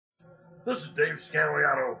This is Dave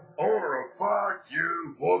Scaliano, owner of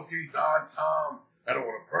FuckYouBookie.com. And I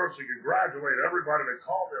want to personally congratulate everybody that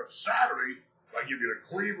called me on Saturday by giving you the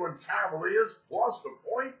Cleveland Cavaliers plus the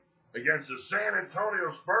point against the San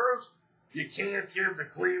Antonio Spurs. You can't give the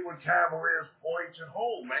Cleveland Cavaliers points at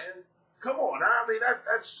home, man. Come on, I mean,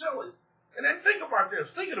 that's silly. And then think about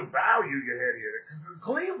this. Think of the value you had here.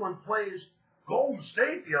 Cleveland plays Golden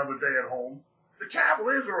State the other day at home. The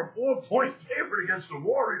Cavaliers are a 4-point favorite against the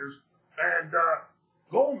Warriors. And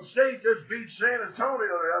Golden State just beat San Antonio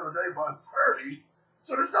the other day by 30.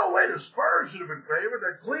 So there's no way the Spurs should have been favored.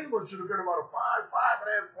 That Cleveland should have been about a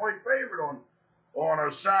 5.5 point favorite on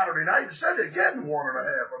a Saturday night. Instead, they're getting 1.5.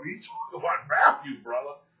 I mean, you talk about value,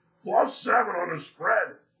 brother. +7 on the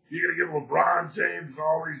spread. You're going to give LeBron James and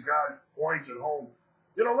all these guys points at home.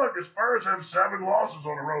 You know, look, the Spurs have 7 losses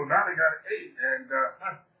on the road. Now they got 8. And,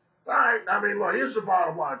 I mean, look, here's the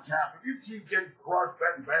bottom line, Cap. If you keep getting crushed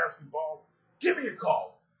betting basketball, give me a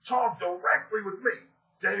call. Talk directly with me,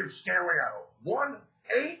 Dave Scaliano.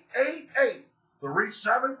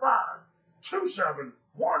 1-888-375-2710.